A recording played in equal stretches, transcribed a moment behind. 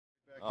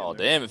Oh,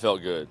 damn, it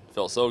felt good.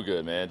 Felt so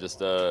good, man. Just,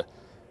 the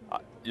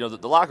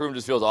locker room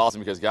just feels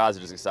awesome because guys are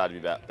just excited to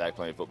be back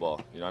playing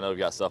football. I know we've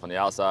got stuff on the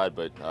outside,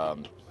 but,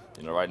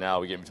 right now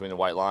we get in between the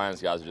white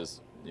lines. Guys are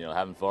just,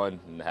 having fun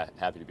and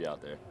happy to be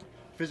out there.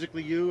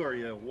 Physically, are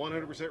you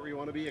 100% where you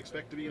want to be,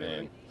 expect to be in the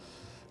ring?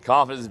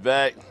 Confidence is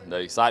back. The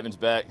excitement's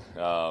back.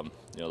 The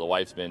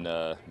wife's been,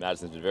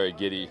 Madison's been very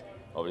giddy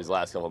over these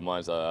last couple of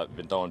months. I've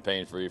been throwing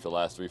pain-free for the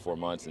last 3-4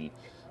 months, and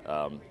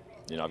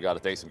I've got to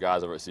thank some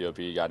guys over at COP.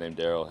 A guy named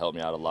Daryl helped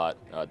me out a lot,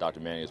 Dr.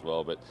 Manning as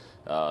well.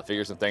 But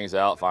figured some things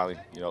out. Finally,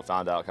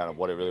 found out kind of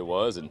what it really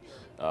was, and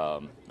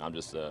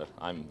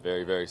I'm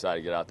very, very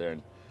excited to get out there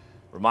and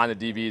remind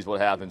the DBs what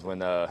happens when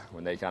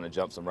they kind of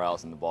jump some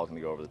routes and the ball's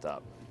going to go over the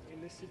top.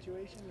 In this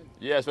situation?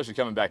 Yeah, especially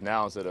coming back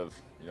now instead of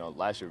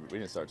last year we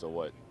didn't start till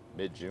what,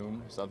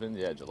 mid-June something?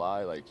 Yeah,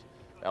 July. Like,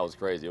 that was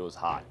crazy. It was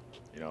hot.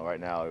 Right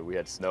now we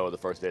had snow the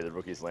first day the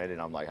rookies landed.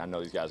 And I'm like, I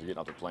know these guys are getting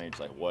off the plane. It's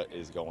like, what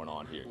is going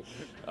on here?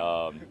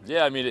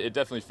 Yeah, I mean, it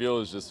definitely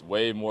feels just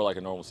way more like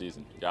a normal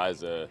season.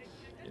 Guys,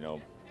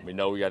 we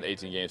know we got an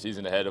 18-game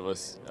season ahead of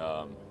us.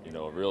 A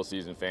real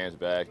season, fans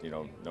back.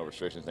 No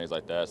restrictions, things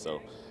like that.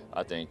 So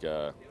I think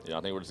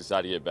we're just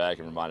excited to get back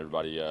and remind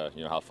everybody,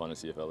 how fun the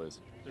CFL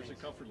is. There's a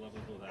comfort level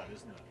to that,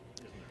 isn't it?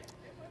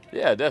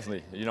 Yeah,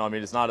 definitely.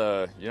 It's not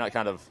you're not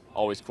kind of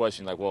always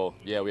questioning like, well,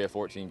 yeah, we have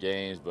 14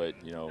 games, but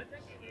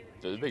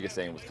the biggest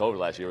thing with COVID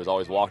last year was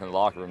always walking in the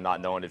locker room not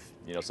knowing if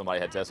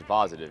somebody had tested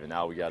positive, and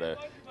now we got to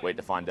wait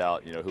to find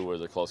out who were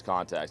the close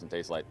contacts and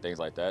things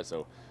like that.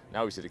 So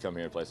now we get to come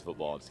here and play some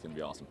football. It's going to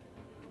be awesome.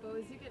 Bo,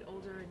 as you get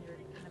older and you're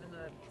kind of in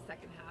the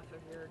second half of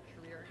your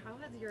career, how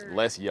has your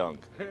less young?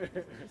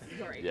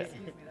 Sorry, Yeah.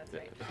 excuse me, that's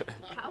right.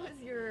 How has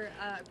your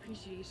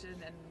appreciation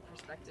and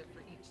perspective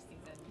for each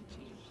season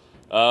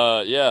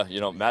changed?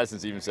 Yeah,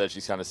 Madison's even said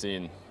she's kind of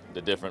seen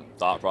the different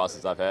thought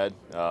process I've had.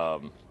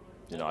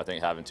 I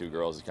think having two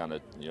girls has kind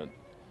of,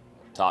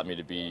 taught me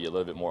to be a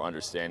little bit more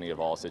understanding of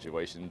all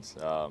situations.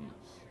 For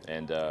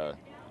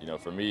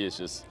me,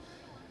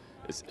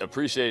 it's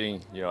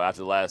appreciating,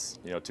 after the last,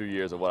 2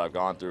 years of what I've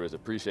gone through, is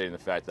appreciating the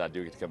fact that I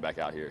do get to come back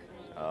out here.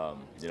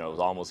 It was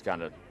almost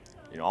kind of,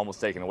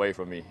 almost taken away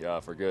from me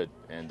for good.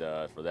 And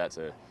for that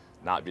to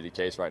not be the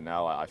case right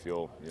now, I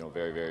feel,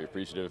 very, very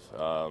appreciative.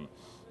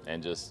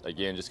 And just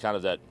kind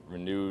of that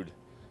renewed,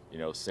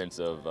 sense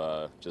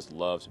of just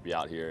love to be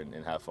out here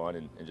and have fun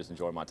and just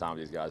enjoy my time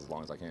with these guys as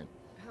long as I can.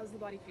 How's the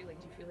body feeling?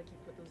 Do you feel like you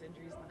put those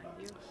injuries behind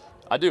you?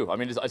 I do. I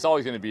mean, it's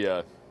always going to be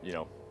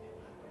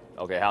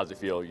okay, how does it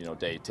feel,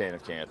 day 10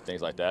 of camp,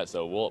 things like that.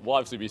 So we'll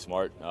obviously be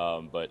smart,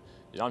 but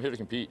I'm here to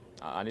compete.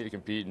 I need to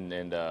compete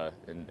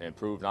and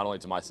prove not only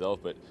to myself,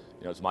 but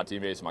to my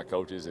teammates, to my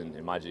coaches,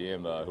 and my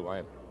GM who I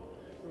am.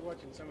 We're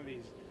watching some of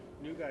these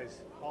new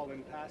guys haul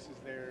in passes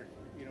there,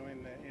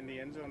 in the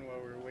end zone while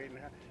we're waiting.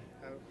 How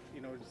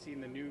seeing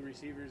the new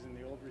receivers and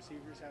the old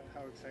receivers,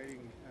 how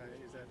exciting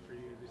is that for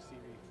you to see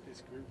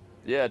this group?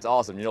 Yeah, it's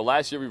awesome.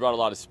 Last year we brought a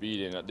lot of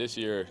speed in. This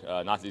year,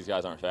 not that these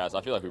guys aren't fast,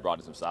 I feel like we brought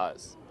in some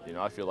size.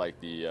 I feel like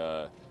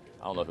I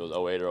don't know if it was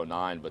 08 or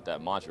 09, but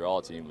that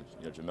Montreal team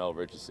with Jamel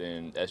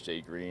Richardson,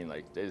 S.J. Green,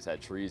 like they just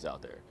had trees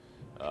out there.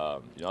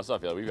 So I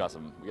feel like we got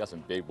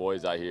some big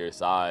boys out here,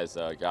 size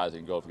guys that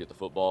can go up and get the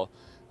football.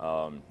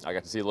 I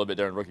got to see a little bit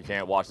during rookie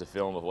camp, watch the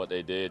film of what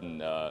they did,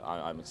 and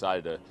I'm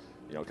excited to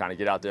kind of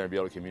get out there and be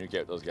able to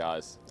communicate with those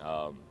guys.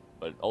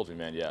 But ultimately,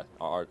 man, yeah,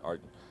 our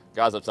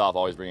guys up top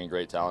always bring in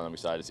great talent. I'm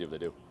excited to see what they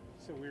do.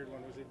 It's a weird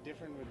one. Was it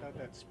different without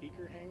that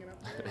speaker hanging up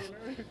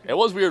there? It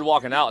was weird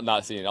walking out and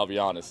not seeing it, I'll be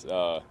honest.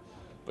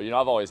 But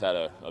I've always had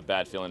a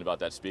bad feeling about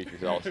that speaker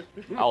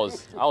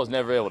because I was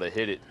never able to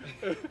hit it,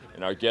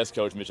 and our guest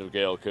coach Mitchell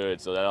Gale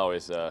could, so that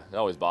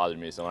always bothered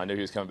me. So when I knew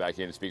he was coming back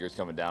in, the speaker's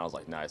coming down, I was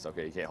like, nice,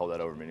 okay, you can't hold that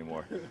over me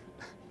anymore.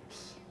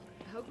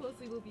 How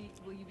closely will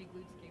you be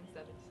glued to Game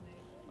 7 tonight?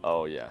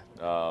 Oh yeah,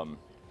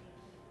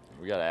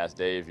 we got to ask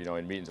Dave,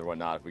 in meetings or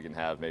whatnot, if we can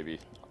have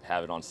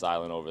it on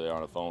silent over there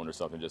on a phone or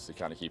something just to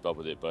kind of keep up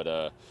with it.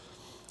 But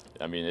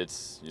I mean,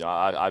 it's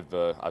I've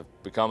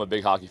become a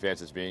big hockey fan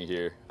since being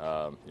here.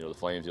 The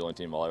Flames, the only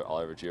team I'll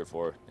ever cheer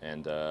for,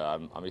 and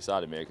I'm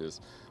excited, man,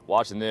 because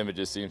watching them, it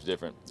just seems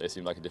different. They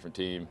seem like a different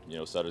team.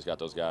 Sutter's got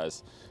those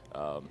guys,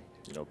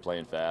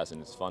 playing fast,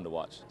 and it's fun to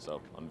watch. So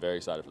I'm very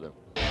excited for them.